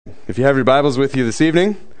If you have your Bibles with you this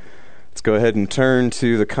evening, let's go ahead and turn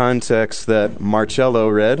to the context that Marcello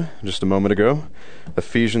read just a moment ago,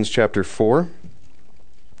 Ephesians chapter 4.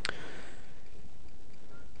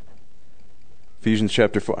 Ephesians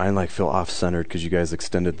chapter 4. I feel off-centered because you guys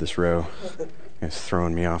extended this row. It's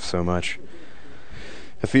throwing me off so much.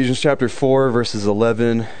 Ephesians chapter 4, verses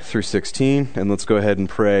 11 through 16. And let's go ahead and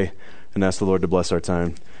pray and ask the Lord to bless our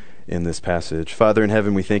time in this passage. Father in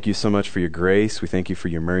heaven, we thank you so much for your grace. We thank you for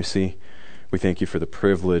your mercy. We thank you for the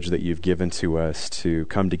privilege that you've given to us to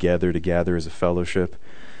come together, to gather as a fellowship,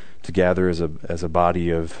 to gather as a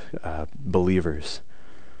body of believers.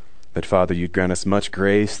 That, Father, you'd grant us much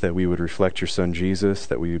grace, that we would reflect your Son Jesus,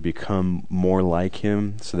 that we would become more like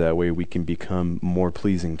him, so that way we can become more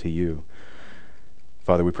pleasing to you.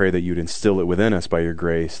 Father, we pray that you'd instill it within us by your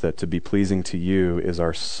grace, that to be pleasing to you is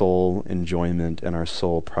our sole enjoyment and our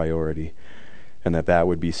sole priority, and that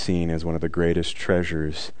would be seen as one of the greatest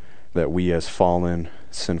treasures that we as fallen,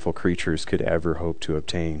 sinful creatures could ever hope to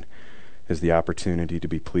obtain, is the opportunity to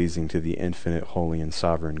be pleasing to the infinite, holy, and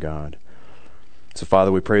sovereign God. So,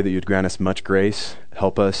 Father, we pray that you'd grant us much grace,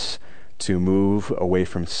 help us to move away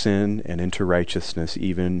from sin and into righteousness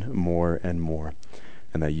even more and more,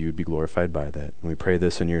 and that you would be glorified by that. And we pray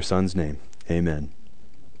this in your Son's name. Amen.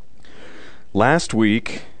 Last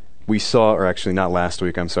week, we saw, or actually not last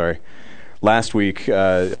week, I'm sorry. Last week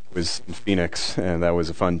was in Phoenix, and that was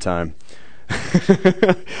a fun time.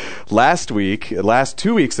 Last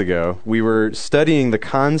 2 weeks ago, we were studying the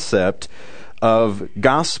concept of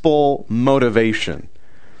gospel motivation.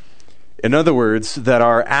 In other words, that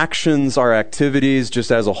our actions, our activities,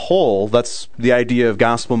 just as a whole, that's the idea of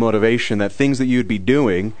gospel motivation, that things that you would be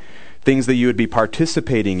doing, things that you would be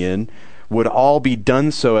participating in, would all be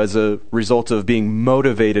done so as a result of being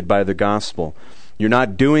motivated by the gospel. You're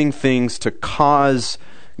not doing things to cause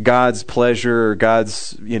God's pleasure or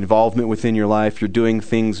God's involvement within your life. You're doing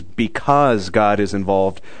things because God is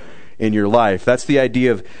involved in your life. That's the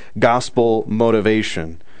idea of gospel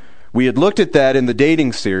motivation. We had looked at that in the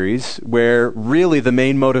dating series, where really the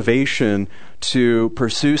main motivation to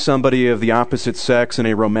pursue somebody of the opposite sex in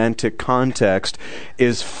a romantic context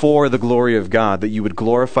is for the glory of God, that you would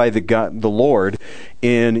glorify the Lord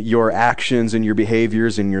in your actions and your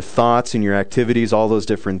behaviors and your thoughts and your activities, all those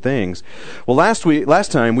different things. Well,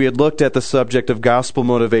 last time we had looked at the subject of gospel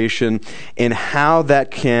motivation and how that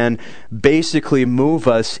can basically move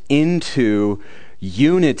us into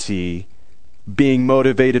unity, being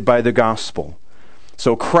motivated by the gospel.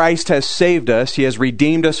 So Christ has saved us. He has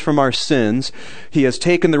redeemed us from our sins. He has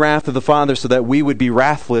taken the wrath of the Father so that we would be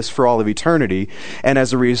wrathless for all of eternity. And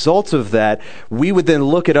as a result of that, we would then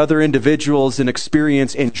look at other individuals and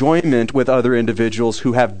experience enjoyment with other individuals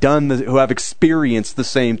who have experienced the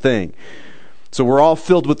same thing. So we're all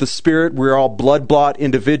filled with the Spirit. We're all blood-bought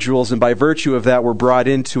individuals, and by virtue of that, we're brought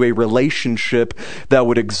into a relationship that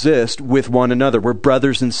would exist with one another. We're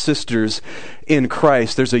brothers and sisters in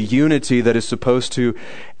Christ. There's a unity that is supposed to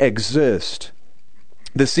exist.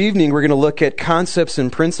 This evening, we're going to look at concepts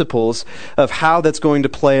and principles of how that's going to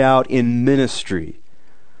play out in ministry.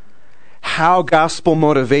 How gospel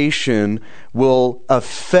motivation will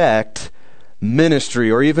affect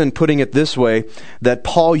ministry, or even putting it this way, that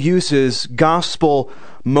Paul uses gospel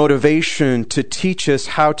motivation to teach us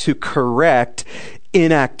how to correct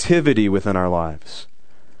inactivity within our lives.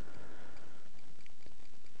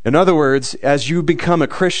 In other words, as you become a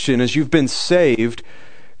Christian, as you've been saved,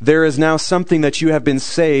 there is now something that you have been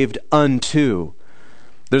saved unto.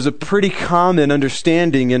 There's a pretty common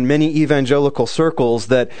understanding in many evangelical circles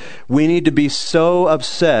that we need to be so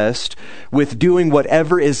obsessed with doing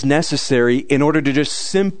whatever is necessary in order to just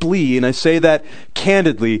simply, and I say that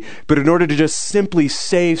candidly, but in order to just simply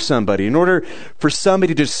save somebody, in order for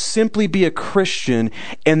somebody to just simply be a Christian,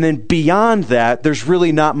 and then beyond that, there's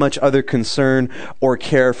really not much other concern or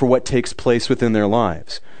care for what takes place within their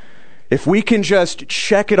lives. If we can just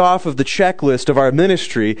check it off of the checklist of our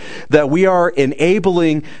ministry that we are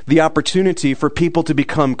enabling the opportunity for people to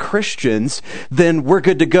become Christians, then we're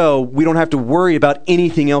good to go. We don't have to worry about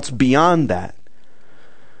anything else beyond that.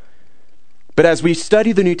 But as we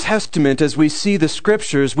study the New Testament, as we see the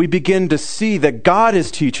Scriptures, we begin to see that God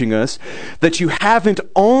is teaching us that you haven't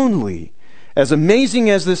only, as amazing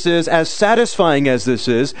as this is, as satisfying as this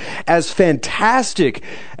is, as fantastic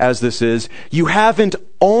as this is, you haven't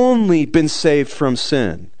only been saved from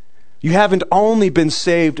sin. You haven't only been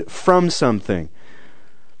saved from something.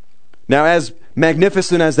 Now, as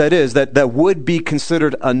magnificent as that is, that would be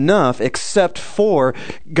considered enough except for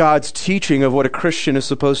God's teaching of what a Christian is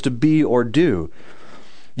supposed to be or do.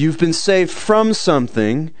 You've been saved from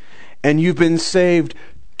something, and you've been saved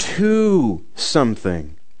to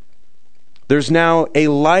something. There's now a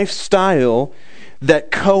lifestyle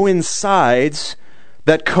that coincides,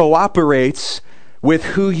 that cooperates with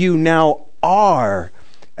who you now are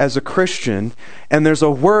as a Christian. And there's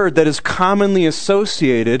a word that is commonly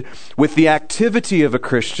associated with the activity of a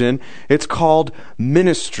Christian. It's called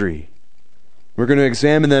ministry. We're going to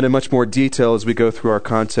examine that in much more detail as we go through our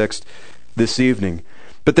context this evening.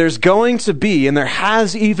 But there's going to be, and there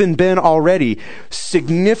has even been already,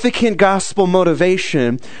 significant gospel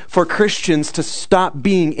motivation for Christians to stop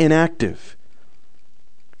being inactive,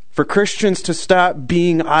 for Christians to stop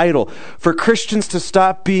being idle, for Christians to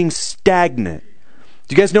stop being stagnant.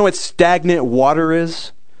 Do you guys know what stagnant water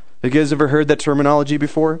is? Have you guys ever heard that terminology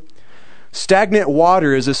before? Stagnant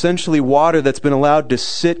water is essentially water that's been allowed to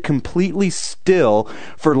sit completely still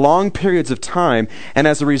for long periods of time, and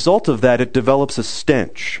as a result of that, it develops a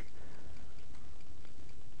stench.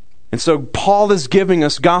 And so Paul is giving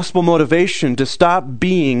us gospel motivation to stop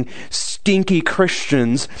being stinky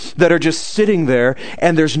Christians that are just sitting there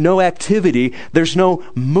and there's no activity, there's no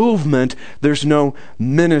movement, there's no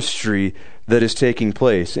ministry that is taking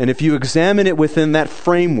place. And if you examine it within that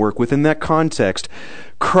framework, within that context,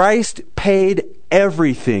 Christ paid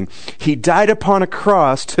everything. He died upon a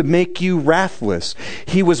cross to make you wrathless.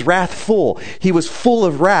 He was wrathful. He was full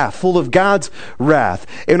of wrath, full of God's wrath,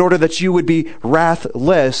 in order that you would be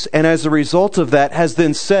wrathless. And as a result of that has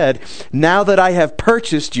then said, now that I have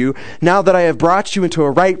purchased you, now that I have brought you into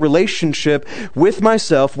a right relationship with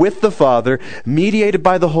myself, with the Father, mediated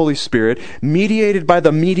by the Holy Spirit, mediated by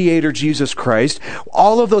the mediator Jesus Christ,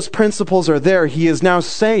 all of those principles are there. He is now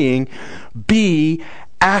saying, be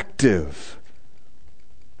active.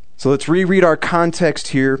 So let's reread our context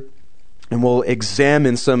here, and we'll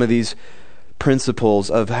examine some of these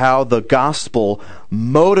principles of how the gospel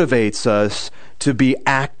motivates us to be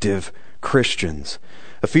active Christians.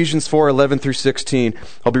 Ephesians 4:11 through 16.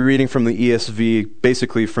 I'll be reading from the ESV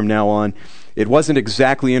basically from now on. It wasn't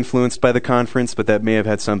exactly influenced by the conference, but that may have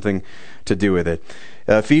had something to do with it.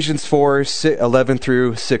 Ephesians 4:11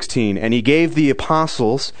 through 16. And he gave the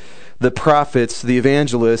apostles, the prophets, the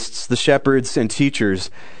evangelists, the shepherds, and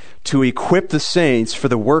teachers to equip the saints for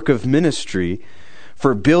the work of ministry,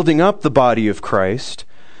 for building up the body of Christ,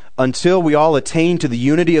 until we all attain to the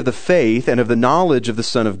unity of the faith and of the knowledge of the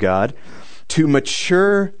Son of God, to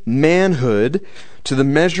mature manhood, to the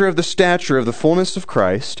measure of the stature of the fullness of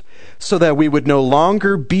Christ, so that we would no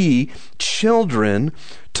longer be children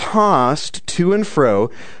tossed to and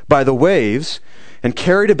fro by the waves and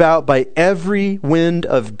carried about by every wind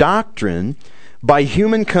of doctrine, by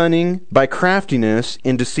human cunning, by craftiness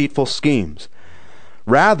in deceitful schemes.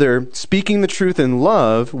 Rather, speaking the truth in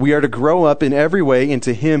love, we are to grow up in every way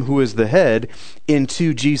into Him who is the head,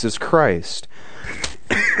 into Jesus Christ.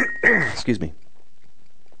 Excuse me.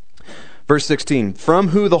 Verse 16, from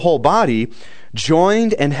who the whole body,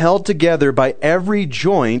 joined and held together by every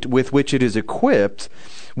joint with which it is equipped,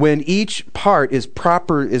 when each part is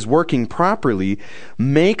working properly,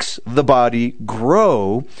 makes the body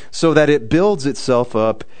grow so that it builds itself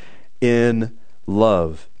up in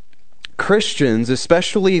love. Christians,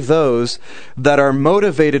 especially those that are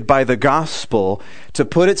motivated by the gospel, to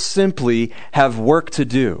put it simply, have work to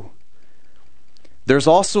do. There's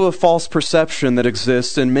also a false perception that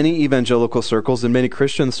exists in many evangelical circles and many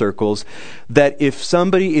Christian circles that if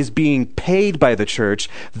somebody is being paid by the church,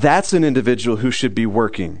 that's an individual who should be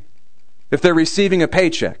working. If they're receiving a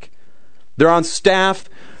paycheck, they're on staff,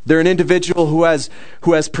 they're an individual who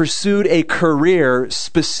has pursued a career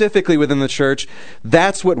specifically within the church,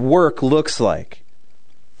 that's what work looks like.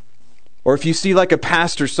 Or if you see like a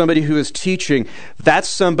pastor, somebody who is teaching, that's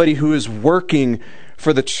somebody who is working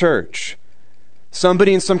for the church.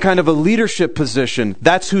 Somebody in some kind of a leadership position,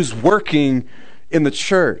 that's who's working in the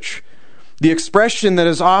church. The expression that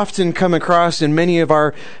has often come across in many of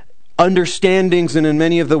our understandings and in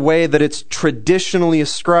many of the way that it's traditionally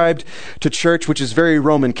ascribed to church, which is very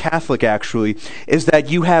Roman Catholic actually, is that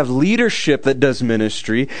you have leadership that does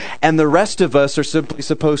ministry and the rest of us are simply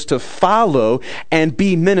supposed to follow and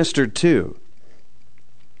be ministered to.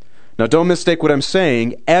 Now, don't mistake what I'm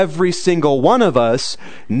saying. Every single one of us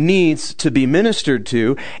needs to be ministered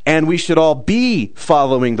to, and we should all be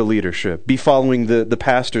following the leadership, be following the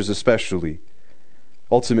pastors especially,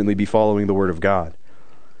 ultimately be following the Word of God.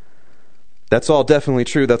 That's all definitely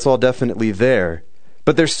true. That's all definitely there.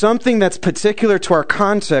 But there's something that's particular to our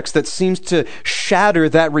context that seems to shatter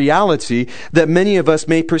that reality that many of us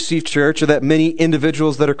may perceive church, or that many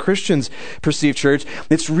individuals that are Christians perceive church.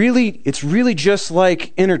 It's really just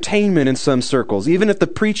like entertainment in some circles. Even if the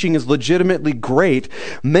preaching is legitimately great,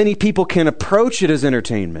 many people can approach it as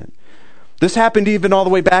entertainment. This happened even all the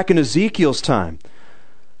way back in Ezekiel's time.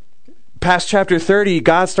 Past chapter 30,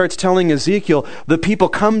 God starts telling Ezekiel, the people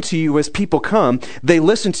come to you as people come. They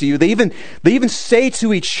listen to you. They even say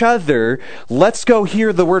to each other, let's go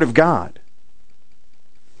hear the word of God.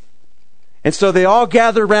 And so they all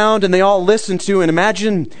gather around and they all listen to, and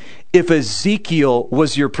imagine if Ezekiel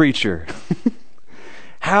was your preacher.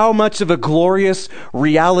 How much of a glorious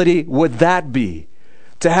reality would that be?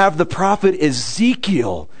 To have the prophet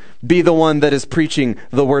Ezekiel be the one that is preaching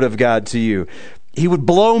the word of God to you. He would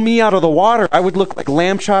blow me out of the water. I would look like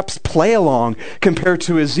Lamb Chop's play along compared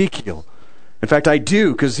to Ezekiel. In fact, I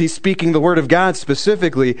do, because he's speaking the word of God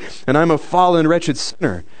specifically, and I'm a fallen, wretched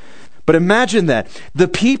sinner. But imagine that. The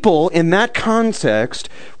people in that context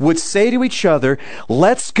would say to each other,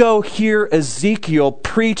 let's go hear Ezekiel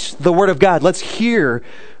preach the word of God. Let's hear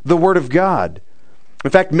the word of God. In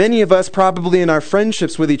fact, many of us probably in our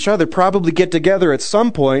friendships with each other probably get together at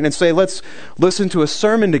some point and say, let's listen to a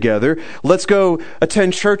sermon together. Let's go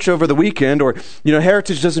attend church over the weekend. Or,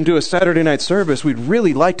 Heritage doesn't do a Saturday night service. We'd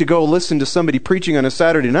really like to go listen to somebody preaching on a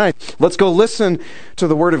Saturday night. Let's go listen to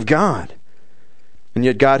the word of God. And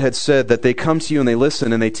yet God had said that they come to you and they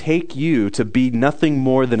listen and they take you to be nothing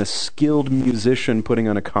more than a skilled musician putting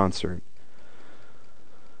on a concert.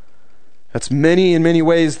 That's in many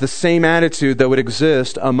ways the same attitude that would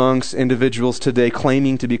exist amongst individuals today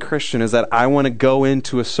claiming to be Christian, is that I want to go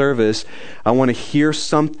into a service, I want to hear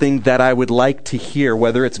something that I would like to hear,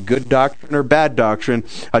 whether it's good doctrine or bad doctrine.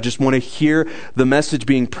 I just want to hear the message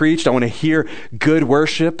being preached. I want to hear good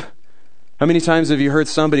worship. How many times have you heard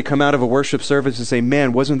somebody come out of a worship service and say,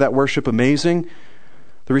 man, wasn't that worship amazing?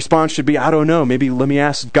 The response should be, I don't know, maybe let me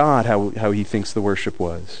ask God how he thinks the worship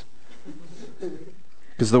was.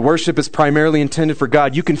 Because the worship is primarily intended for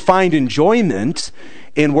God. You can find enjoyment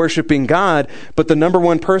in worshiping God, but the number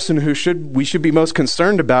one person we should be most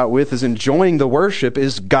concerned about with is enjoying the worship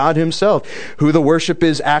is God himself, who the worship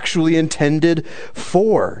is actually intended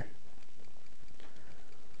for.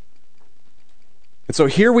 And so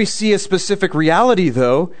here we see a specific reality,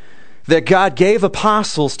 though, that God gave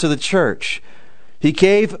apostles to the church. He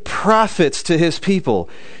gave prophets to his people.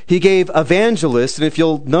 He gave evangelists, and if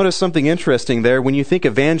you'll notice something interesting there, when you think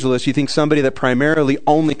evangelist, you think somebody that primarily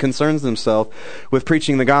only concerns themselves with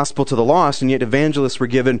preaching the gospel to the lost, and yet evangelists were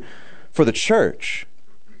given for the church.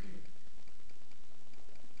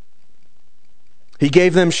 He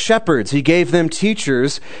gave them shepherds. He gave them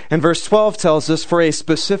teachers. And verse 12 tells us for a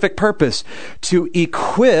specific purpose, to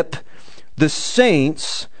equip the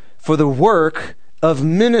saints for the work of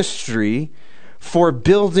ministry, for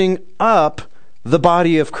building up the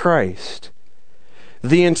body of Christ.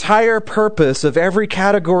 The entire purpose of every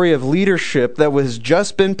category of leadership that has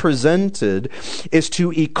just been presented is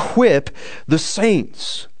to equip the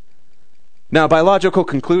saints. Now, by logical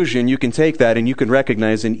conclusion, you can take that and you can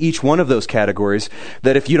recognize in each one of those categories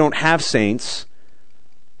that if you don't have saints,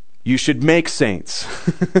 you should make saints.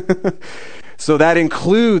 So that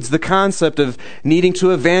includes the concept of needing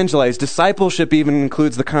to evangelize. Discipleship even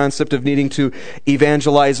includes the concept of needing to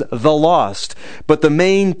evangelize the lost. But the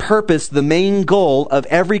main purpose, the main goal of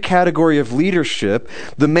every category of leadership,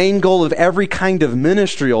 the main goal of every kind of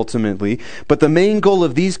ministry ultimately, but the main goal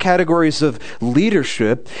of these categories of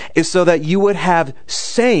leadership is so that you would have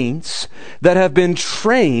saints that have been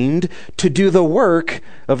trained to do the work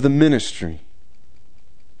of the ministry.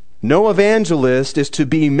 No evangelist is to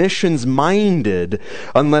be missions-minded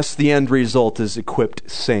unless the end result is equipped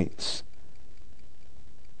saints.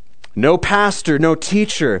 No pastor, no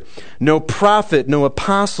teacher, no prophet, no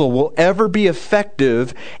apostle will ever be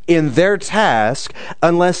effective in their task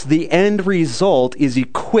unless the end result is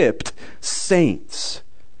equipped saints.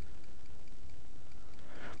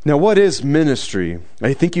 Now, what is ministry?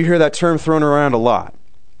 I think you hear that term thrown around a lot.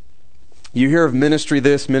 You hear of ministry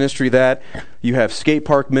this, ministry that. You have skate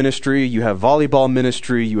park ministry, you have volleyball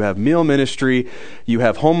ministry, you have meal ministry, you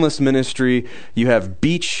have homeless ministry, you have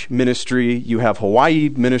beach ministry, you have Hawaii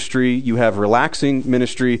ministry, you have relaxing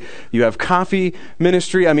ministry, you have coffee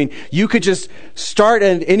ministry. I mean, you could just start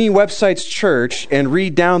at any website's church and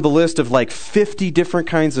read down the list of like 50 different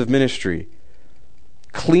kinds of ministry.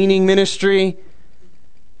 Cleaning ministry,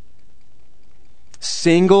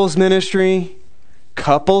 singles ministry,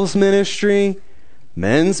 couples ministry,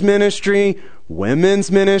 men's ministry, women's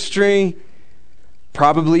ministry,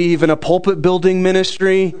 probably even a pulpit building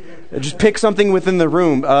ministry. Just pick something within the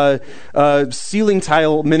room. Ceiling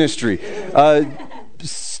tile ministry,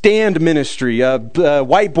 stand ministry,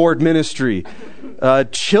 whiteboard ministry,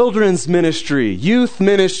 children's ministry, youth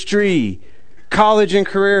ministry, college and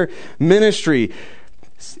career ministry.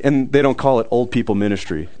 And they don't call it old people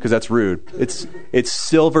ministry because that's rude. It's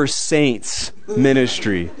Silver Saints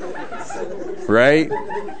ministry. right?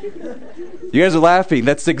 You guys are laughing.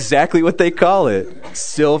 That's exactly what they call it.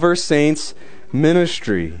 Silver Saints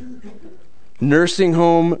Ministry. Nursing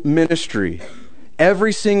home ministry.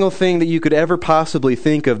 Every single thing that you could ever possibly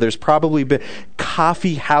think of, there's probably been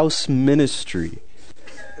coffee house ministry.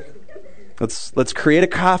 Let's create a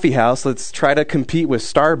coffee house. Let's try to compete with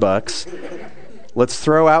Starbucks. Let's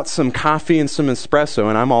throw out some coffee and some espresso,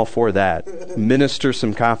 and I'm all for that. Minister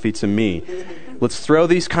some coffee to me. Let's throw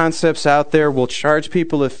these concepts out there. We'll charge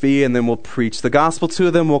people a fee, and then we'll preach the gospel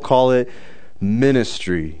to them. We'll call it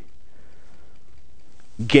ministry.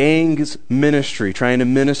 Gangs ministry, trying to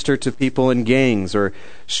minister to people in gangs, or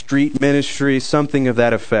street ministry, something of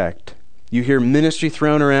that effect. You hear ministry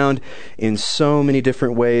thrown around in so many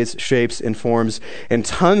different ways, shapes, and forms, and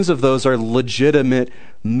tons of those are legitimate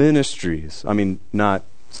ministries. I mean, not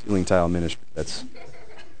ceiling tile ministry. That's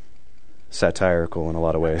satirical in a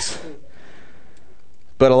lot of ways.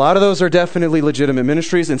 But a lot of those are definitely legitimate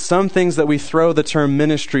ministries, and some things that we throw the term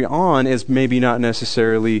ministry on is maybe not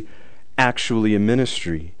necessarily actually a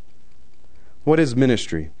ministry. What is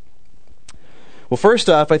ministry? Well, first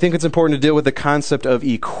off, I think it's important to deal with the concept of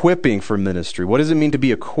equipping for ministry. What does it mean to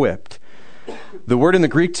be equipped? The word in the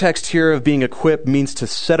Greek text here of being equipped means to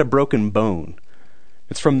set a broken bone.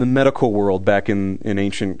 It's from the medical world back in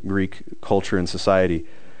ancient Greek culture and society.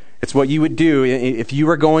 It's what you would do if you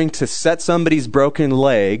were going to set somebody's broken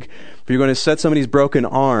leg, if you're going to set somebody's broken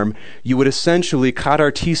arm, you would essentially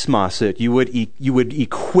katartismos it. You would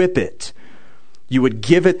equip it. You would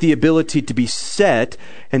give it the ability to be set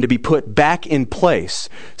and to be put back in place.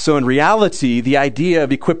 So in reality, the idea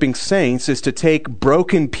of equipping saints is to take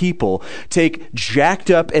broken people, take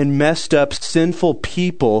jacked up and messed up sinful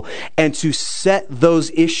people, and to set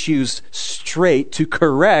those issues straight, to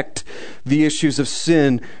correct the issues of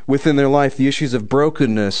sin within their life, the issues of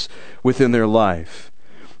brokenness within their life.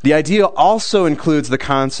 The idea also includes the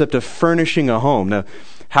concept of furnishing a home. Now,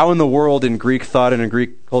 how in the world in Greek thought and in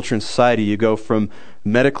Greek culture and society you go from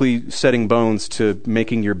medically setting bones to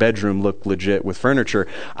making your bedroom look legit with furniture?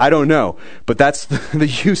 I don't know. But that's the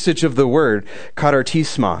usage of the word,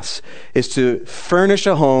 katartismos, is to furnish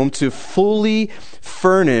a home, to fully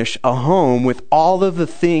furnish a home with all of the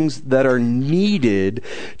things that are needed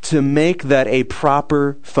to make that a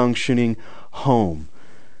proper functioning home.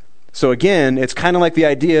 So again, it's kind of like the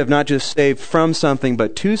idea of not just saved from something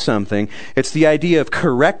but to something. It's the idea of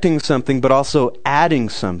correcting something but also adding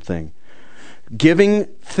something. Giving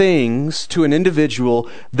things to an individual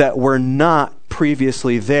that were not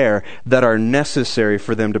previously there, that are necessary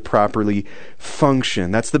for them to properly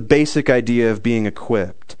function. That's the basic idea of being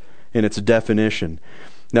equipped in its definition.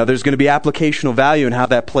 Now, there's going to be applicational value in how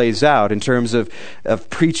that plays out in terms of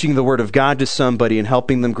preaching the Word of God to somebody and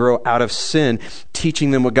helping them grow out of sin,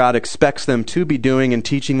 teaching them what God expects them to be doing, and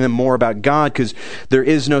teaching them more about God, because there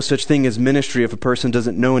is no such thing as ministry if a person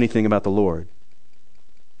doesn't know anything about the Lord.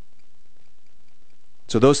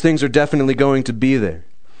 So those things are definitely going to be there.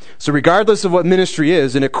 So regardless of what ministry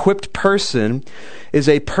is, an equipped person is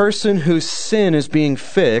a person whose sin is being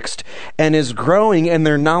fixed and is growing in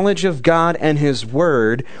their knowledge of God and His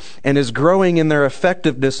Word, and is growing in their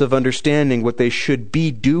effectiveness of understanding what they should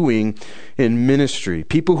be doing in ministry.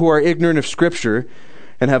 People who are ignorant of Scripture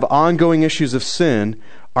and have ongoing issues of sin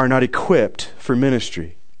are not equipped for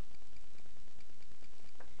ministry.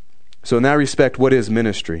 So in that respect, what is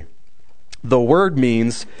ministry? The word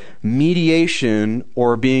means mediation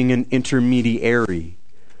or being an intermediary.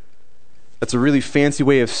 That's a really fancy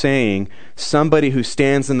way of saying somebody who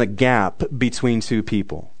stands in the gap between two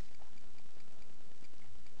people.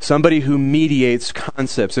 Somebody who mediates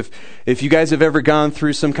concepts. If you guys have ever gone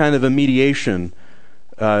through some kind of a mediation,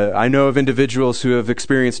 I know of individuals who have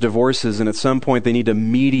experienced divorces, and at some point they need to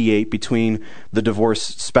mediate between the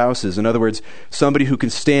divorced spouses. In other words, somebody who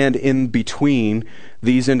can stand in between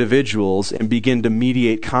these individuals and begin to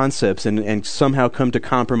mediate concepts and somehow come to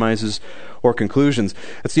compromises or conclusions.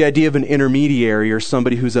 That's the idea of an intermediary, or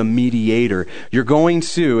somebody who's a mediator. You're going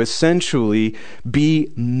to essentially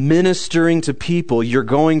be ministering to people. You're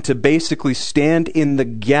going to basically stand in the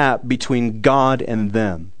gap between God and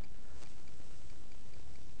them.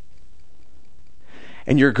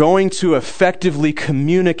 And you're going to effectively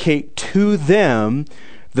communicate to them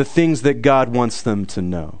the things that God wants them to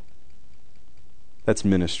know. That's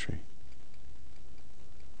ministry.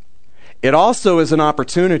 It also is an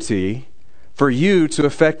opportunity for you to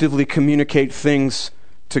effectively communicate things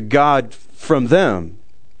to God from them.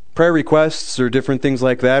 Prayer requests or different things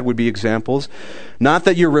like that would be examples. Not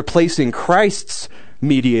that you're replacing Christ's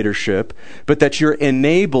mediatorship, but that you're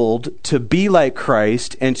enabled to be like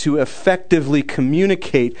Christ and to effectively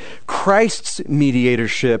communicate Christ's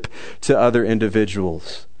mediatorship to other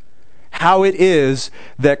individuals. How it is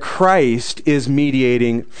that Christ is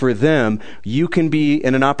mediating for them, you can be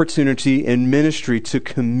in an opportunity in ministry to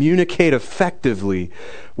communicate effectively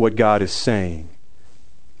what God is saying.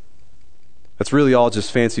 That's really all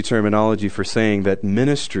just fancy terminology for saying that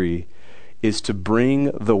ministry is to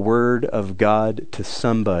bring the Word of God to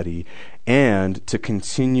somebody and to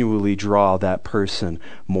continually draw that person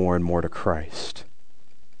more and more to Christ.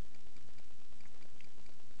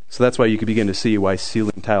 So that's why you can begin to see why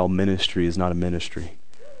ceiling tile ministry is not a ministry.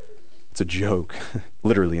 It's a joke.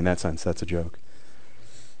 Literally, in that sense, that's a joke.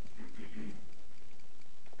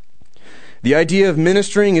 The idea of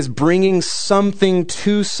ministering is bringing something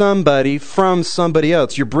to somebody from somebody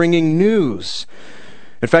else. You're bringing news.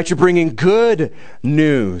 In fact, you're bringing good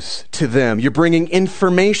news to them. You're bringing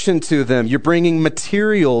information to them. You're bringing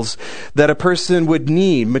materials that a person would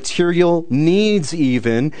need, material needs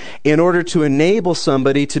even, in order to enable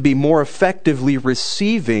somebody to be more effectively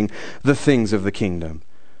receiving the things of the kingdom.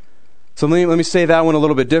 So let me say that one a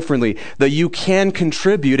little bit differently, that you can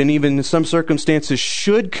contribute, and even in some circumstances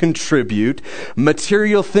should contribute,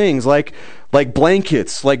 material things like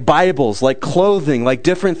blankets, like Bibles, like clothing, like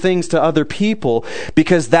different things to other people,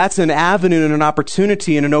 because that's an avenue and an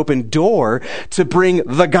opportunity and an open door to bring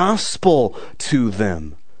the gospel to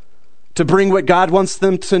them, to bring what God wants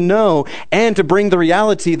them to know, and to bring the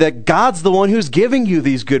reality that God's the one who's giving you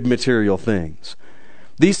these good material things.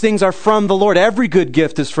 These things are from the Lord. Every good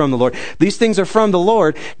gift is from the Lord. These things are from the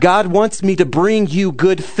Lord. God wants me to bring you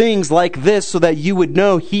good things like this so that you would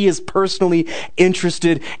know He is personally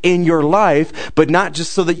interested in your life, but not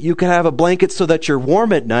just so that you can have a blanket so that you're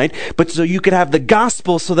warm at night, but so you can have the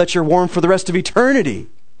gospel so that you're warm for the rest of eternity.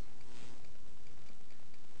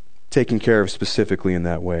 Taken care of specifically in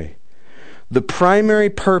that way. The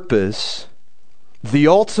primary purpose, the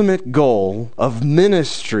ultimate goal of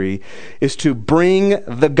ministry is to bring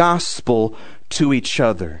the gospel to each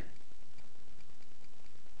other.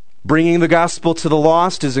 Bringing the gospel to the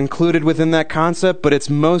lost is included within that concept, but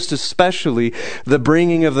it's most especially the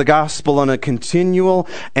bringing of the gospel on a continual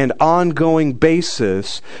and ongoing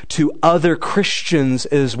basis to other Christians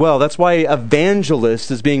as well. That's why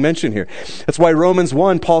evangelist is being mentioned here. That's why Romans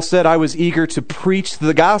 1, Paul said, I was eager to preach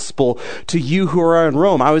the gospel to you who are in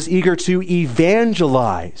Rome. I was eager to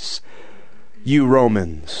evangelize you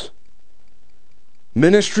Romans.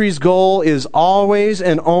 Ministry's goal is always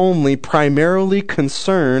and only primarily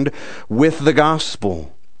concerned with the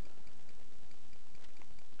gospel.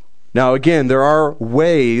 Now again, there are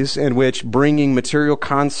ways in which bringing material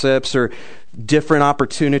concepts or different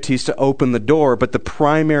opportunities to open the door, but the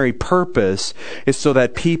primary purpose is so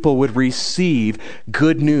that people would receive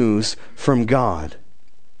good news from God.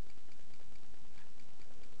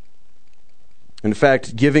 In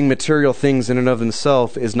fact, giving material things in and of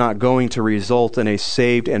themselves is not going to result in a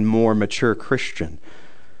saved and more mature Christian.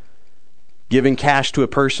 Giving cash to a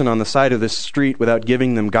person on the side of the street without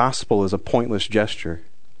giving them gospel is a pointless gesture.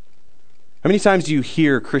 How many times do you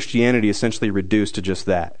hear Christianity essentially reduced to just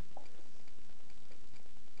that?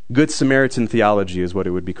 Good Samaritan theology is what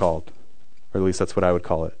it would be called. Or at least that's what I would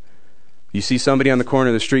call it. You see somebody on the corner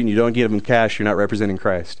of the street and you don't give them cash, you're not representing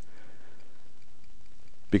Christ.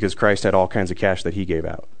 Because Christ had all kinds of cash that He gave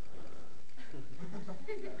out.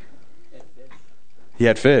 He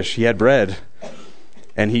had fish, He had bread,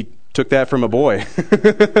 and He took that from a boy.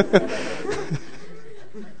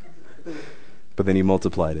 But then He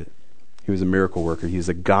multiplied it. He was a miracle worker. He was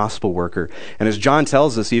a gospel worker. And as John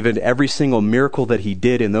tells us, even every single miracle that He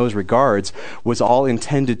did in those regards was all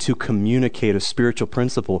intended to communicate a spiritual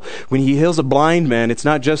principle. When He heals a blind man, it's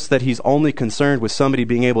not just that He's only concerned with somebody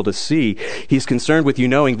being able to see. He's concerned with you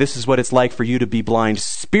knowing this is what it's like for you to be blind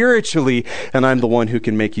spiritually, and I'm the one who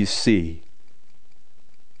can make you see.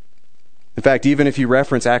 In fact, even if you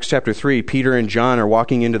reference Acts chapter 3, Peter and John are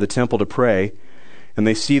walking into the temple to pray, and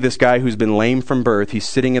they see this guy who's been lame from birth. He's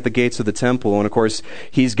sitting at the gates of the temple, and of course,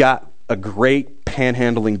 he's got a great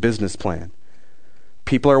panhandling business plan.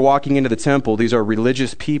 People are walking into the temple. These are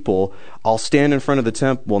religious people. I'll stand in front of the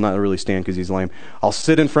temple. Well, not really stand because he's lame. I'll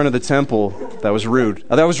sit in front of the temple. That was rude.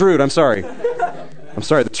 Oh, that was rude. I'm sorry.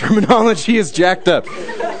 The terminology is jacked up.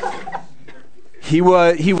 He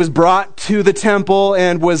was brought to the temple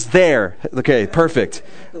and was there. Okay, perfect.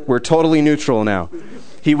 We're totally neutral now.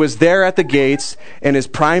 He was there at the gates, and his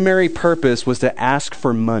primary purpose was to ask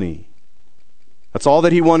for money. That's all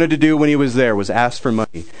that he wanted to do when he was there, was ask for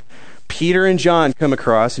money. Peter and John come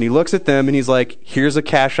across, and he looks at them and he's like, here's a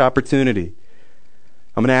cash opportunity.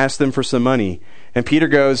 I'm going to ask them for some money. And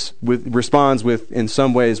Peter responds with, in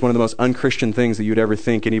some ways, one of the most unchristian things that you'd ever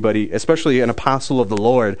think anybody, especially an apostle of the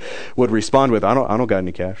Lord, would respond with. I don't got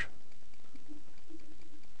any cash.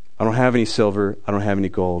 I don't have any silver. I don't have any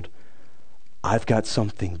gold. I've got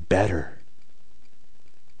something better.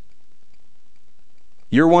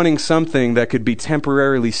 You're wanting something that could be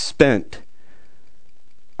temporarily spent.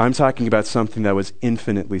 I'm talking about something that was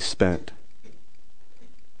infinitely spent.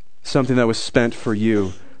 Something that was spent for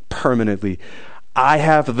you permanently. I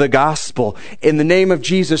have the gospel. In the name of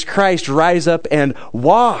Jesus Christ, rise up and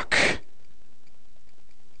walk.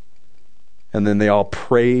 And then they all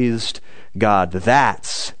praised God.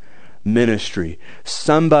 That's ministry.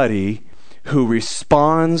 Somebody who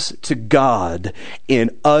responds to God in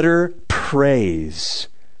utter praise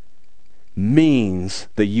means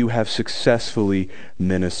that you have successfully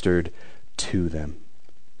ministered to them.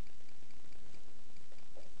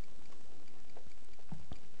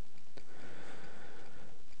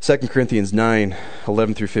 Second Corinthians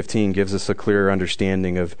 9:11-15 gives us a clearer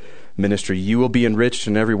understanding of ministry. You will be enriched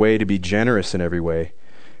in every way to be generous in every way,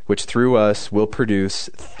 which through us will produce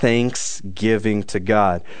thanksgiving to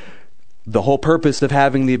God. The whole purpose of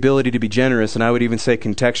having the ability to be generous, and I would even say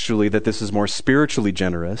contextually that this is more spiritually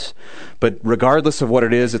generous, but regardless of what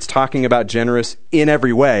it is, it's talking about generous in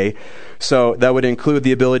every way. So that would include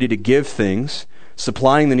the ability to give things,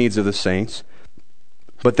 supplying the needs of the saints,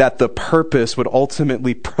 but that the purpose would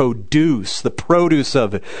ultimately produce, the produce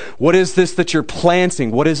of it. What is this that you're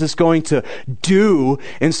planting? What is this going to do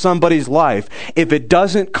in somebody's life? If it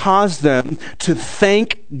doesn't cause them to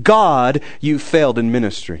thank God, you failed in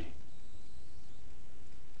ministry.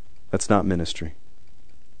 That's not ministry.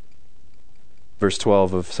 Verse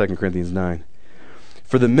 12 of 2 Corinthians 9.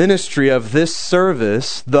 For the ministry of this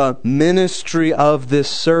service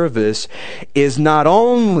is not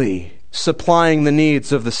only supplying the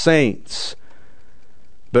needs of the saints,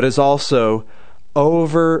 but is also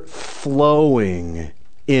overflowing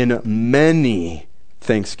in many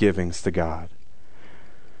thanksgivings to God.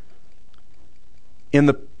 In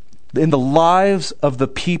the lives of the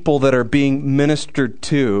people that are being ministered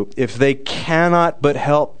to, if they cannot but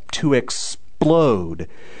help to explode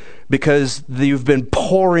because you've been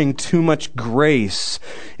pouring too much grace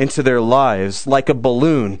into their lives, like a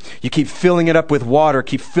balloon. You keep filling it up with water,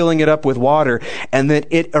 and then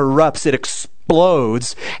it erupts, it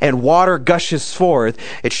explodes, and water gushes forth.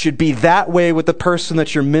 It should be that way with the person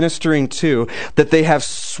that you're ministering to, that they have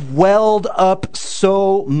swelled up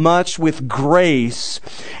so much with grace,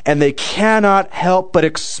 and they cannot help but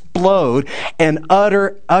explode and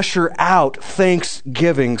usher out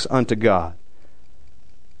thanksgivings unto God.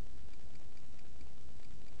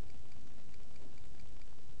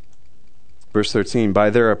 Verse 13, by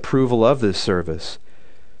their approval of this service.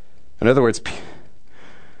 In other words,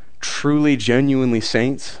 truly, genuinely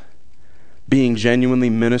saints, being genuinely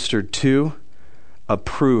ministered to,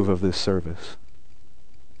 approve of this service.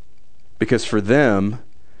 Because for them,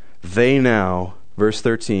 they now, verse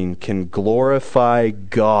 13, can glorify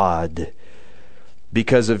God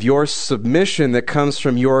because of your submission that comes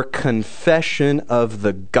from your confession of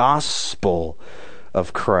the gospel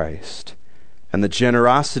of Christ, and the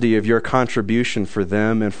generosity of your contribution for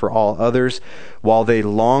them and for all others, while they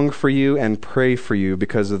long for you and pray for you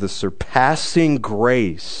because of the surpassing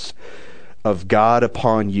grace of God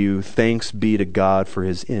upon you. Thanks be to God for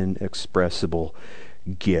his inexpressible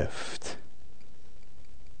gift.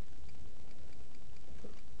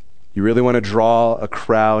 You really want to draw a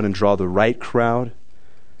crowd and draw the right crowd?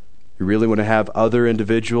 You really want to have other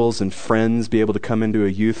individuals and friends be able to come into a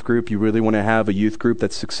youth group. You really want to have a youth group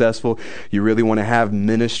that's successful. You really want to have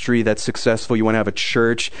ministry that's successful. You want to have a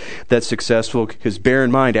church that's successful. Because bear in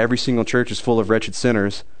mind, every single church is full of wretched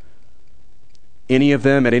sinners. Any of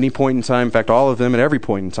them at any point in time, in fact, all of them at every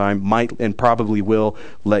point in time, might and probably will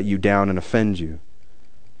let you down and offend you.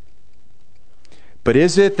 But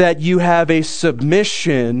is it that you have a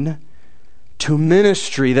submission to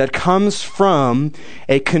ministry that comes from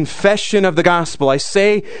a confession of the gospel? I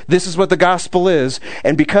say this is what the gospel is,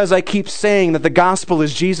 and because I keep saying that the gospel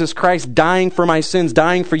is Jesus Christ dying for my sins,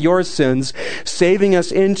 dying for your sins, saving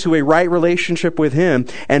us into a right relationship with him,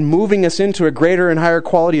 and moving us into a greater and higher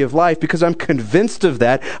quality of life, because I'm convinced of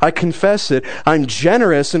that, I confess it, I'm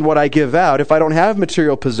generous in what I give out. If I don't have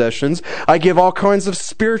material possessions, I give all kinds of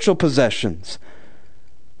spiritual possessions.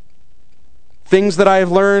 Things that I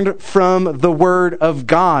have learned from the Word of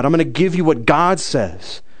God. I'm going to give you what God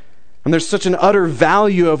says. And there's such an utter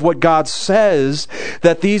value of what God says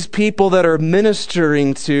that these people that are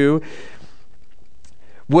ministering to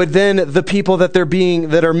would then the people that are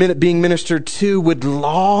being ministered to would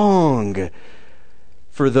long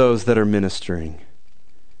for those that are ministering,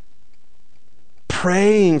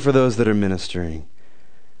 praying for those that are ministering,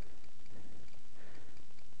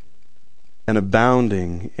 and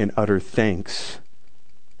abounding in utter thanks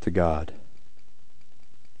to God.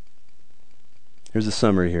 Here's a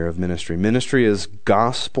summary here of ministry. Ministry is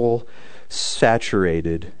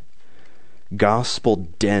gospel-saturated,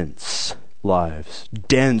 gospel-dense lives.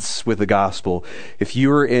 Dense with the gospel. If you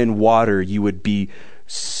were in water, you would be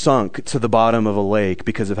sunk to the bottom of a lake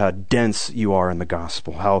because of how dense you are in the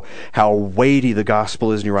gospel, how weighty the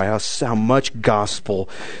gospel is in your life, how much gospel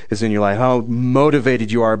is in your life, how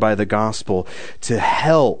motivated you are by the gospel to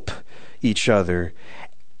help each other,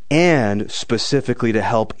 and specifically to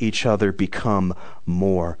help each other become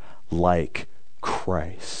more like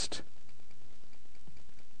Christ.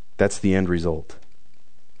 That's the end result.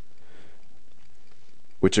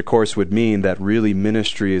 Which, of course, would mean that really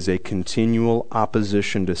ministry is a continual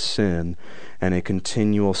opposition to sin and a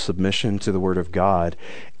continual submission to the Word of God.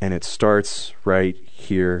 And it starts right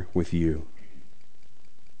here with you.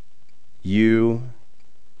 You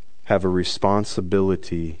have a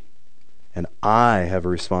responsibility, and I have a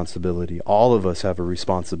responsibility. All of us have a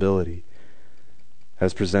responsibility,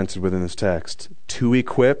 as presented within this text, to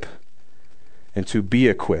equip and to be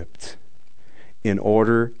equipped in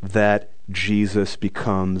order that Jesus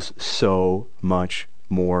becomes so much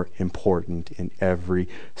more important in every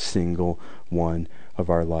single one of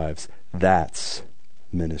our lives. That's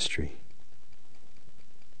ministry.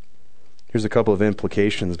 Here's a couple of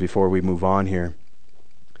implications before we move on here.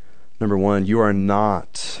 Number one, you are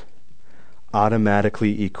not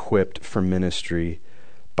automatically equipped for ministry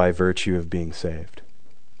by virtue of being saved.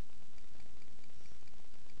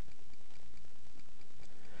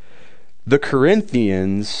 The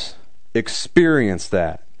Corinthians experienced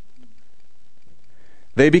that.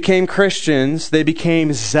 They became Christians. They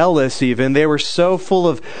became zealous even. They were so full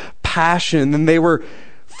of passion and they were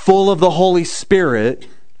full of the Holy Spirit.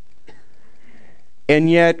 And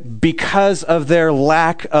yet, because of their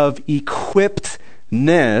lack of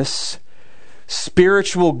equippedness,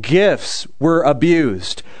 spiritual gifts were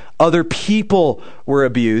abused. Other people were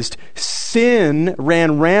abused. Sin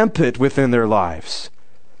ran rampant within their lives.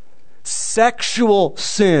 Sexual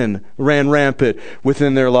sin ran rampant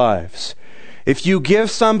within their lives. If you give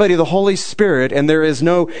somebody the Holy Spirit and there is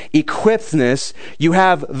no equippedness, you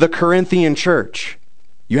have the Corinthian church.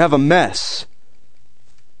 You have a mess.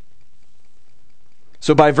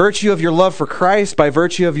 So by virtue of your love for Christ, by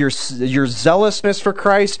virtue of your zealousness for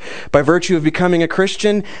Christ, by virtue of becoming a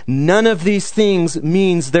Christian, none of these things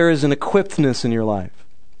means there is an equippedness in your life.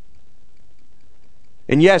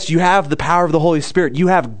 And yes, you have the power of the Holy Spirit. You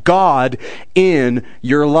have God in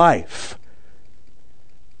your life.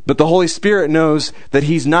 But the Holy Spirit knows that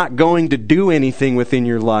He's not going to do anything within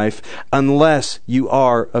your life unless you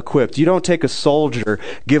are equipped. You don't take a soldier,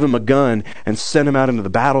 give him a gun, and send him out into the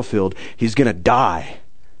battlefield. He's going to die.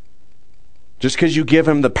 Just because you give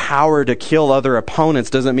him the power to kill other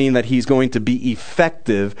opponents doesn't mean that he's going to be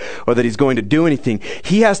effective or that he's going to do anything.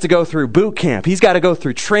 He has to go through boot camp. He's got to go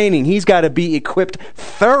through training. He's got to be equipped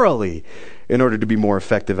thoroughly in order to be more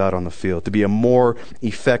effective out on the field, to be a more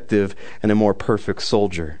effective and a more perfect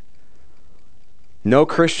soldier. No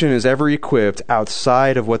Christian is ever equipped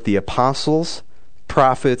outside of what the apostles,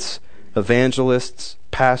 prophets, evangelists,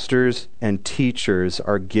 pastors, and teachers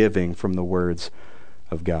are giving from the words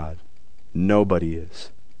of God. Nobody is.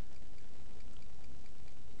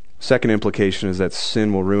 Second implication is that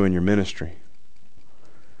sin will ruin your ministry.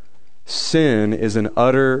 Sin is an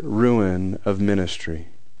utter ruin of ministry.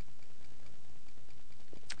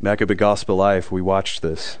 Back up at Gospel Life, we watched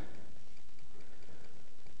this.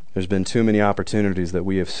 There's been too many opportunities that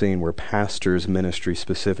we have seen where pastors' ministry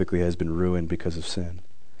specifically has been ruined because of sin.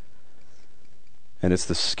 And it's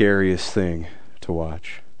the scariest thing to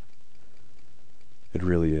watch. It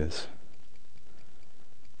really is.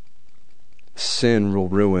 Sin will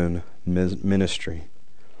ruin ministry.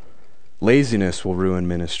 Laziness will ruin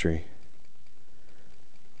ministry.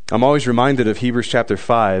 I'm always reminded of Hebrews chapter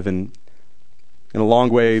 5, and in a long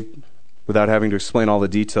way, without having to explain all the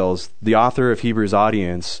details, the author of Hebrews'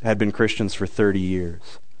 audience had been Christians for 30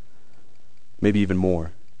 years, maybe even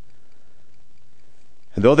more.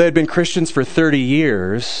 And though they had been Christians for 30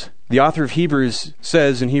 years, the author of Hebrews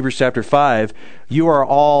says in Hebrews chapter 5, you are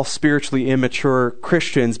all spiritually immature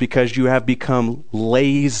Christians because you have become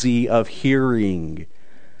lazy of hearing.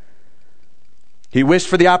 He wished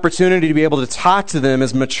for the opportunity to be able to talk to them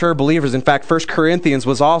as mature believers. In fact, 1 Corinthians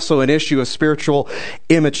was also an issue of spiritual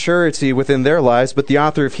immaturity within their lives, but the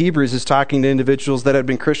author of Hebrews is talking to individuals that had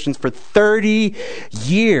been Christians for 30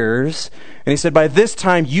 years, and he said, by this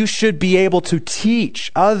time, you should be able to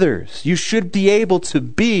teach others. You should be able to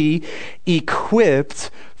be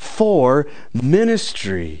equipped for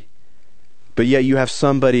ministry. But yet you have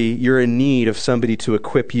somebody, you're in need of somebody to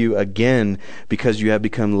equip you again because you have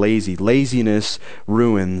become lazy. Laziness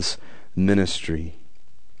ruins ministry.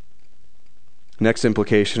 Next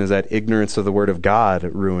implication is that ignorance of the Word of God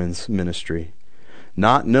ruins ministry.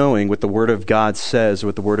 Not knowing what the Word of God says,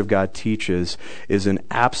 what the Word of God teaches, is an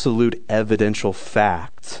absolute evidential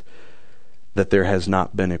fact that there has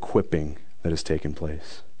not been equipping that has taken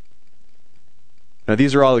place. Now,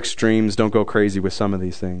 these are all extremes. Don't go crazy with some of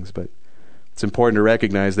these things, but it's important to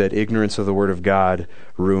recognize that ignorance of the Word of God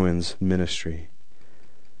ruins ministry.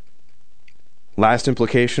 Last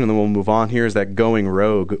implication, and then we'll move on here, is that going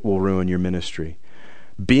rogue will ruin your ministry.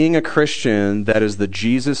 Being a Christian that is the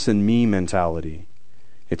Jesus and me mentality.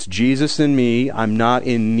 It's Jesus and me. I'm not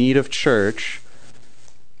in need of church.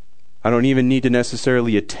 I don't even need to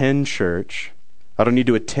necessarily attend church. I don't need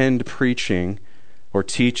to attend preaching or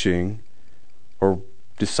teaching or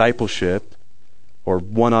discipleship or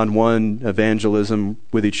one-on-one evangelism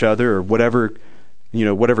with each other, or whatever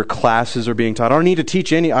classes are being taught. I don't need to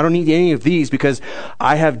teach any. I don't need any of these because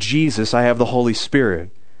I have Jesus. I have the Holy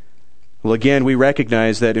Spirit. Well, again, we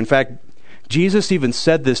recognize that, in fact, Jesus even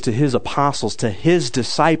said this to his apostles, to his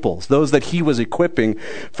disciples, those that he was equipping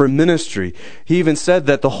for ministry. He even said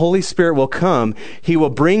that the Holy Spirit will come. He will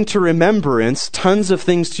bring to remembrance tons of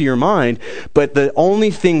things to your mind, but the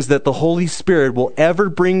only things that the Holy Spirit will ever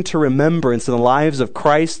bring to remembrance in the lives of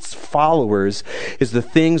Christ's followers is the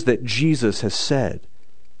things that Jesus has said.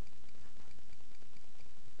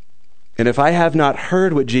 And if I have not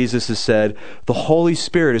heard what Jesus has said, the Holy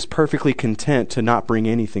Spirit is perfectly content to not bring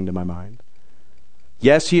anything to my mind.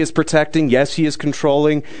 Yes, he is protecting. Yes, he is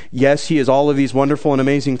controlling. Yes, he is all of these wonderful and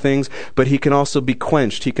amazing things, but he can also be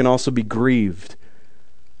quenched. He can also be grieved.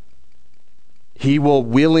 He will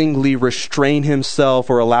willingly restrain himself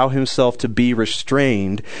or allow himself to be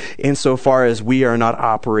restrained insofar as we are not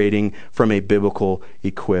operating from a biblical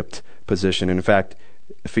equipped position. And in fact,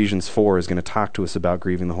 Ephesians 4 is going to talk to us about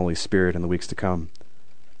grieving the Holy Spirit in the weeks to come.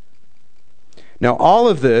 Now, all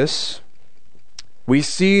of this, we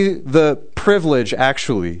see the privilege,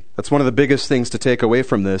 actually. That's one of the biggest things to take away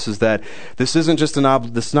from this, is that this isn't just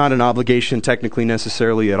this is not an obligation technically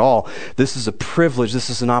necessarily at all. This is a privilege. This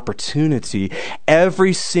is an opportunity.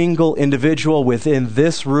 Every single individual within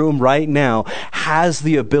this room right now has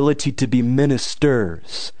the ability to be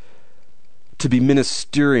ministers, to be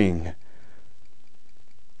ministering.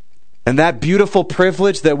 And that beautiful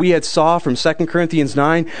privilege that we had saw from 2 Corinthians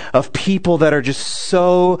 9 of people that are just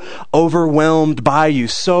so overwhelmed by you,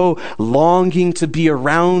 so longing to be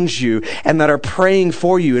around you, and that are praying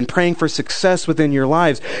for you and praying for success within your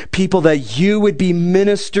lives, people that you would be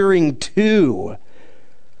ministering to.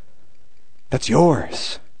 That's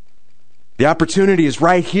yours. The opportunity is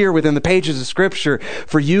right here within the pages of Scripture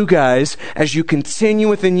for you guys as you continue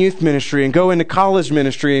within youth ministry and go into college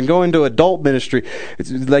ministry and go into adult ministry. It's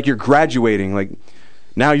like you're graduating. Like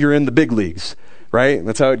now you're in the big leagues, right?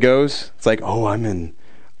 That's how it goes. It's like, oh, I'm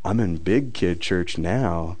in big kid church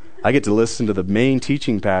now. I get to listen to the main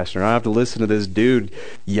teaching pastor. I don't have to listen to this dude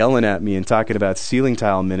yelling at me and talking about ceiling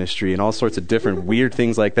tile ministry and all sorts of different weird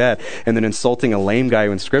things like that, and then insulting a lame guy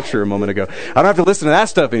in Scripture a moment ago. I don't have to listen to that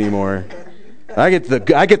stuff anymore. I get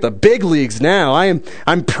the big leagues now.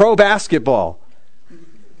 I'm pro basketball.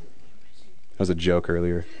 That was a joke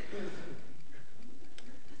earlier.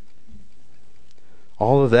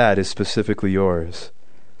 All of that is specifically yours.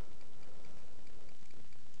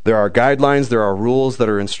 There are guidelines, there are rules,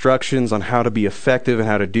 there are instructions on how to be effective and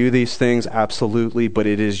how to do these things, absolutely, but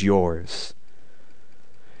it is yours.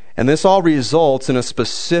 And this all results in a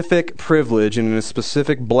specific privilege and in a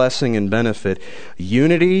specific blessing and benefit.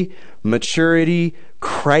 Unity, maturity,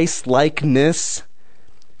 Christ-likeness,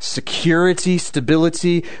 security,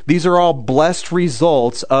 stability. These are all blessed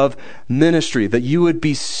results of ministry, that you would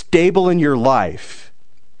be stable in your life.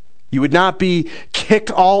 You would not be kicked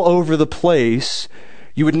all over the place.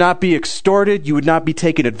 You would not be extorted. You would not be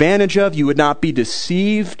taken advantage of. You would not be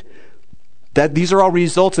deceived. That these are all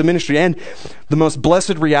results of ministry, and the most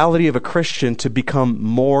blessed reality of a Christian to become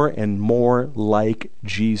more and more like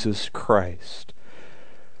Jesus Christ,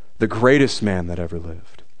 the greatest man that ever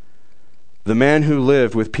lived, the man who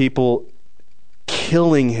lived with people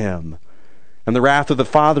killing him and the wrath of the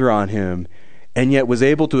Father on him, and yet was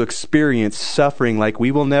able to experience suffering like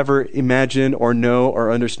we will never imagine or know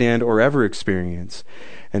or understand or ever experience,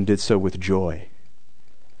 and did so with joy.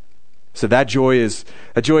 So that joy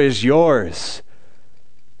is yours,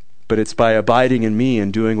 but it's by abiding in me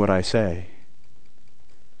and doing what I say.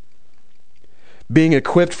 Being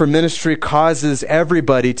equipped for ministry causes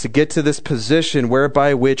everybody to get to this position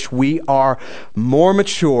whereby which we are more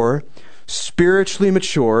mature, spiritually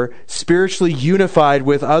unified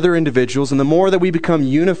with other individuals. And the more that we become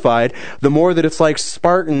unified, the more that it's like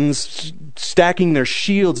Spartans stacking their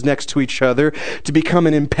shields next to each other to become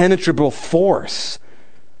an impenetrable force.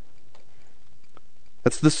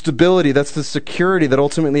 That's the stability, that's the security that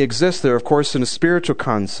ultimately exists there, of course, in a spiritual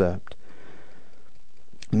concept.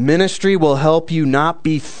 Ministry will help you not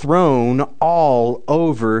be thrown all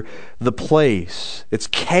over the place. It's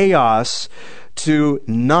chaos to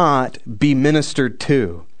not be ministered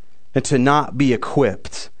to and to not be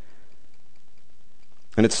equipped.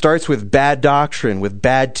 And it starts with bad doctrine, with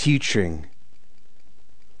bad teaching.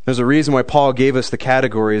 There's a reason why Paul gave us the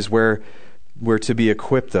categories where we're to be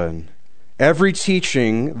equipped in. Every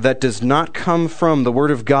teaching that does not come from the Word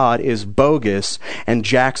of God is bogus and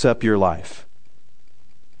jacks up your life.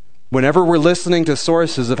 Whenever we're listening to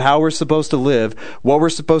sources of how we're supposed to live, what we're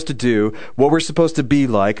supposed to do, what we're supposed to be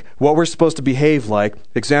like, what we're supposed to behave like,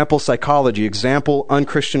 example psychology, example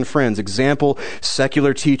unchristian friends, example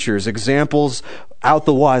secular teachers, examples out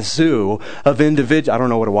the wazoo of individuals. I don't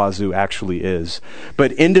know what a wazoo actually is,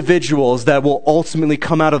 but individuals that will ultimately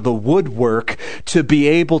come out of the woodwork to be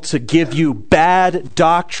able to give you bad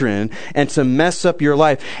doctrine and to mess up your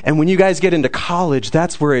life. And when you guys get into college,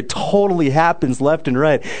 that's where it totally happens left and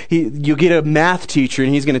right. You get a math teacher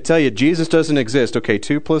and he's going to tell you Jesus doesn't exist. Okay,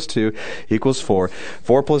 2 plus 2 equals 4.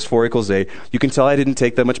 4 plus 4 equals 8. You can tell I didn't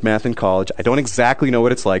take that much math in college. I don't exactly know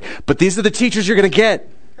what it's like, but these are the teachers you're going to get.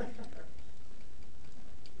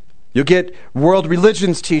 You'll get world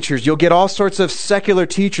religions teachers. You'll get all sorts of secular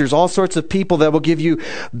teachers, all sorts of people that will give you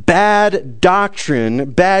bad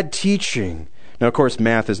doctrine, bad teaching. Now, of course,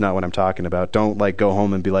 math is not what I'm talking about. Don't go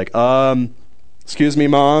home and be like, excuse me,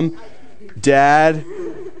 Mom, Dad,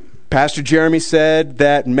 Pastor Jeremy said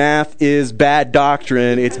that math is bad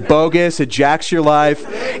doctrine. It's bogus. It jacks your life.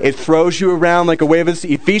 It throws you around like a wave of the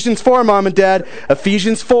sea. Ephesians 4, Mom and Dad.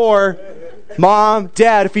 Ephesians 4. Mom,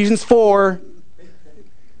 Dad, Ephesians 4.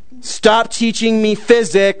 Stop teaching me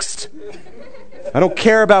physics. I don't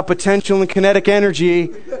care about potential and kinetic energy.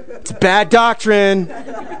 It's bad doctrine.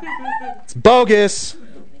 It's bogus.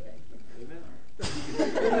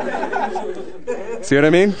 See what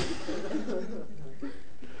I mean?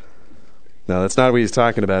 No, that's not what he's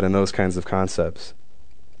talking about in those kinds of concepts.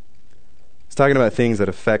 He's talking about things that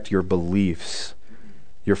affect your beliefs,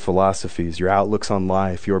 your philosophies, your outlooks on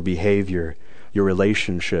life, your behavior, your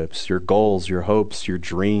relationships, your goals, your hopes, your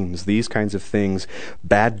dreams, these kinds of things.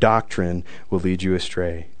 Bad doctrine will lead you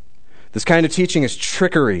astray. This kind of teaching is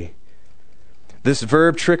trickery. This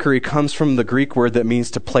verb trickery comes from the Greek word that means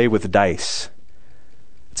to play with dice.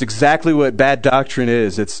 It's exactly what bad doctrine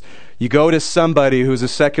is. It's you go to somebody who's a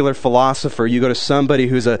secular philosopher, you go to somebody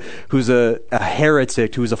who's a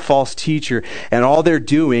heretic, who's a false teacher, and all they're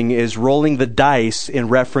doing is rolling the dice in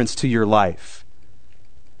reference to your life.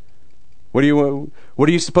 What are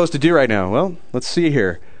you supposed to do right now? Well, let's see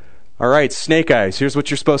here. All right, snake eyes. Here's what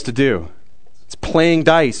you're supposed to do. It's playing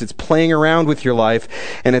dice. It's playing around with your life,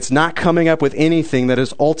 and it's not coming up with anything that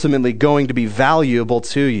is ultimately going to be valuable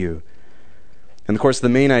to you. And of course, the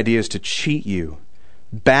main idea is to cheat you.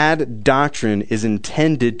 Bad doctrine is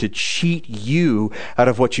intended to cheat you out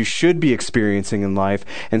of what you should be experiencing in life,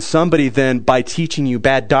 and somebody then, by teaching you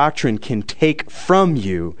bad doctrine, can take from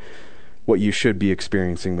you what you should be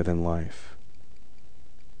experiencing within life.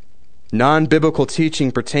 Non-biblical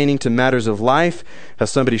teaching pertaining to matters of life, how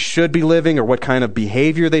somebody should be living or what kind of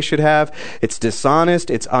behavior they should have, it's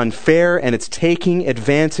dishonest, it's unfair, and it's taking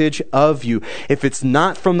advantage of you. If it's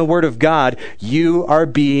not from the Word of God, you are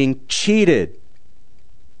being cheated.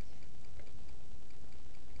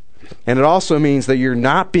 And it also means that you're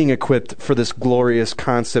not being equipped for this glorious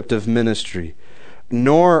concept of ministry,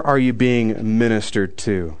 nor are you being ministered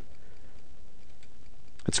to.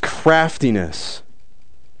 It's craftiness,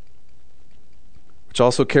 which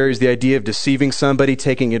also carries the idea of deceiving somebody,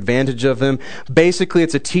 taking advantage of them. Basically,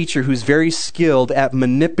 it's a teacher who's very skilled at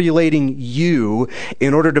manipulating you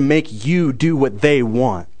in order to make you do what they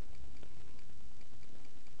want.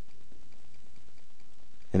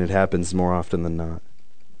 And it happens more often than not.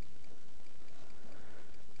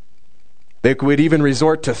 They would even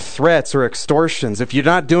resort to threats or extortions. If you're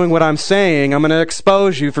not doing what I'm saying, I'm going to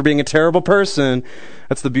expose you for being a terrible person.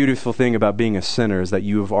 That's the beautiful thing about being a sinner, is that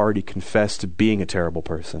you have already confessed to being a terrible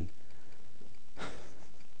person.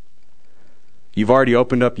 You've already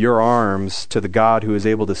opened up your arms to the God who is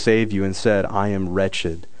able to save you and said, I am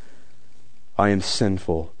wretched. I am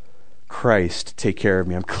sinful. Christ, take care of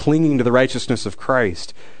me. I'm clinging to the righteousness of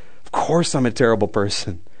Christ. Of course I'm a terrible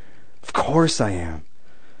person. Of course I am.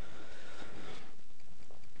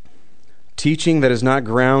 Teaching that is not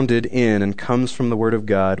grounded in and comes from the Word of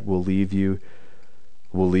God will lead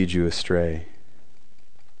you astray.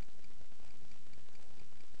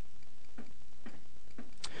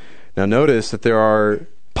 Now notice that there are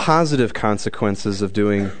positive consequences of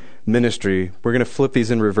doing ministry. We're going to flip these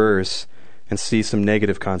in reverse and see some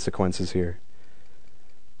negative consequences here.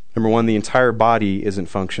 Number one, the entire body isn't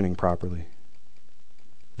functioning properly.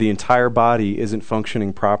 The entire body isn't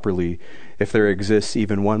functioning properly if there exists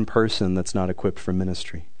even one person that's not equipped for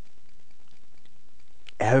ministry.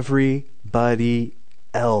 Everybody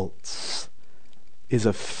else is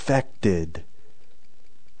affected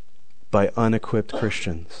by unequipped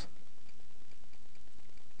Christians.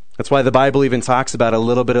 That's why the Bible even talks about a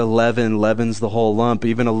little bit of leaven leavens the whole lump,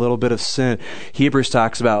 even a little bit of sin. Hebrews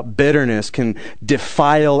talks about bitterness can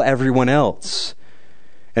defile everyone else.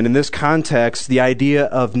 And in this context, the idea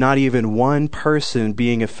of not even one person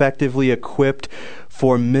being effectively equipped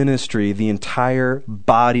for ministry, the entire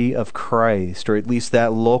body of Christ, or at least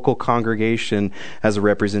that local congregation as a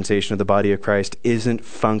representation of the body of Christ, isn't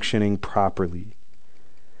functioning properly.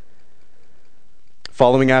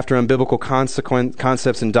 Following after unbiblical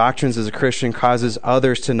concepts and doctrines as a Christian causes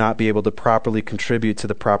others to not be able to properly contribute to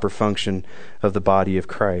the proper function of the body of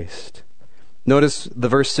Christ. Notice the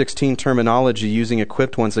verse 16 terminology using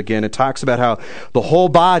equipped once again. It talks about how the whole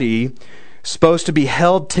body is supposed to be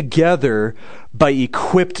held together by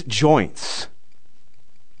equipped joints.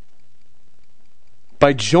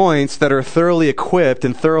 By joints that are thoroughly equipped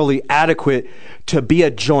and thoroughly adequate to be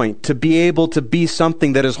a joint, to be able to be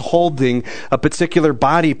something that is holding a particular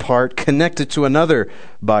body part connected to another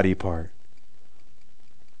body part.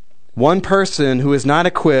 One person who is not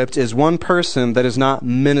equipped is one person that is not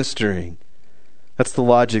ministering. That's the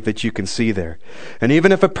logic that you can see there. And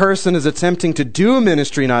even if a person is attempting to do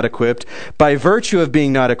ministry not equipped, by virtue of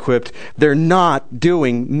being not equipped, they're not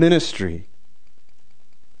doing ministry.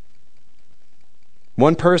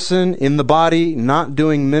 One person in the body not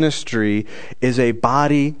doing ministry is a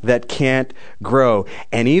body that can't grow.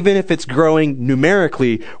 And even if it's growing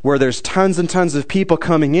numerically, where there's tons and tons of people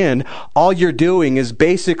coming in, all you're doing is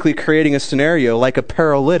basically creating a scenario like a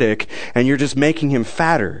paralytic, and you're just making him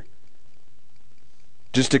fatter.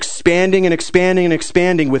 Just expanding and expanding and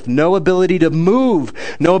expanding with no ability to move,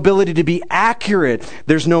 no ability to be accurate.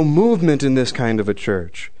 There's no movement in this kind of a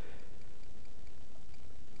church.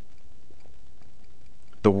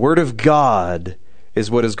 The Word of God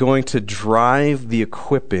is what is going to drive the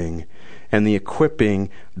equipping, and the equipping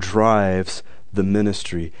drives the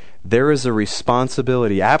ministry. There is a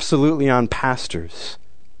responsibility absolutely on pastors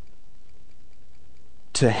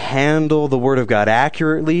to handle the Word of God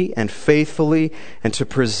accurately and faithfully, and to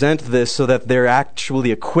present this so that they're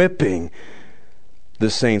actually equipping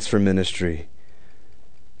the saints for ministry.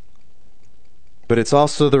 But it's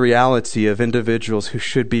also the reality of individuals who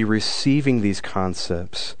should be receiving these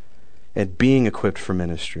concepts and being equipped for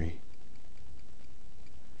ministry.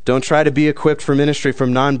 Don't try to be equipped for ministry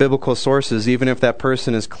from non-biblical sources, even if that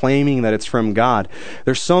person is claiming that it's from God.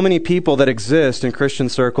 There's so many people that exist in Christian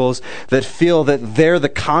circles that feel that they're the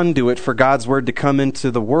conduit for God's Word to come into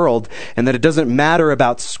the world, and that it doesn't matter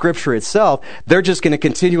about Scripture itself. They're just going to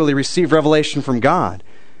continually receive revelation from God.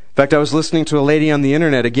 In fact, I was listening to a lady on the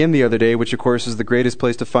internet again the other day, which of course is the greatest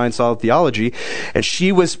place to find solid theology, and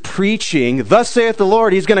she was preaching, "Thus saith the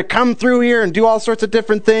Lord, He's going to come through here and do all sorts of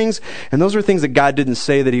different things." And those are things that God didn't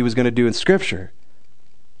say that He was going to do in Scripture.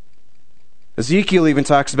 Ezekiel even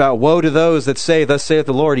talks about, woe to those that say, "Thus saith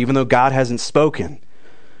the Lord," even though God hasn't spoken.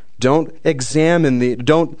 Don't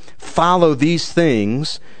don't follow these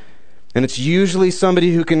things. And it's usually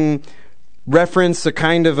somebody who can reference a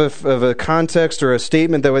kind of a context or a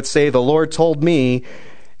statement that would say, "The Lord told me,"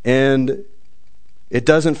 and it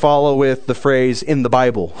doesn't follow with the phrase "in the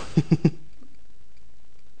Bible."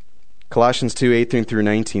 Colossians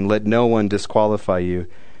 2:18-19, let no one disqualify you,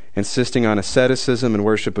 insisting on asceticism and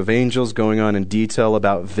worship of angels, going on in detail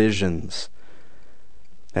about visions.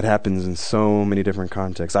 That happens in so many different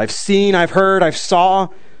contexts. I've seen, I've heard, I've saw,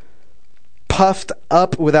 puffed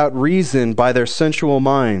up without reason by their sensual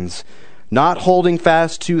minds. not holding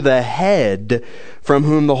fast to the head, from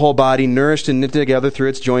whom the whole body, nourished and knit together through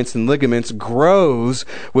its joints and ligaments, grows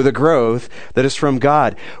with a growth that is from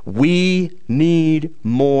God. We need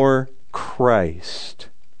more Christ.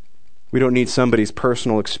 We don't need somebody's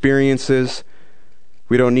personal experiences.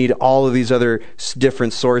 We don't need all of these other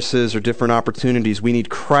different sources or different opportunities. We need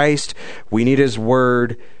Christ. We need His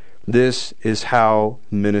Word. This is how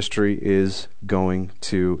ministry is going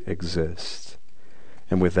to exist.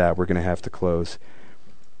 And with that, we're going to have to close.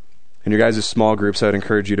 In your guys' small groups, I'd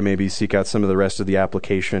encourage you to maybe seek out some of the rest of the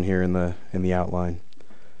application here in the outline.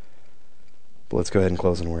 But let's go ahead and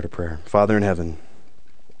close in a word of prayer. Father in heaven,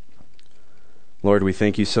 Lord, we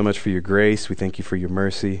thank you so much for your grace. We thank you for your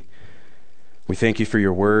mercy. We thank you for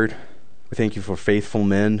your word. We thank you for faithful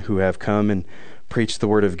men who have come and preached the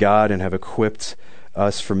word of God and have equipped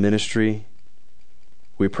us for ministry.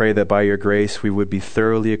 We pray that by your grace we would be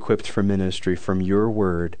thoroughly equipped for ministry from your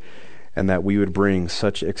word, and that we would bring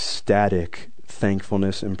such ecstatic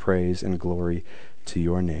thankfulness and praise and glory to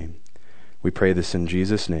your name. We pray this in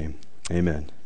Jesus' name. Amen.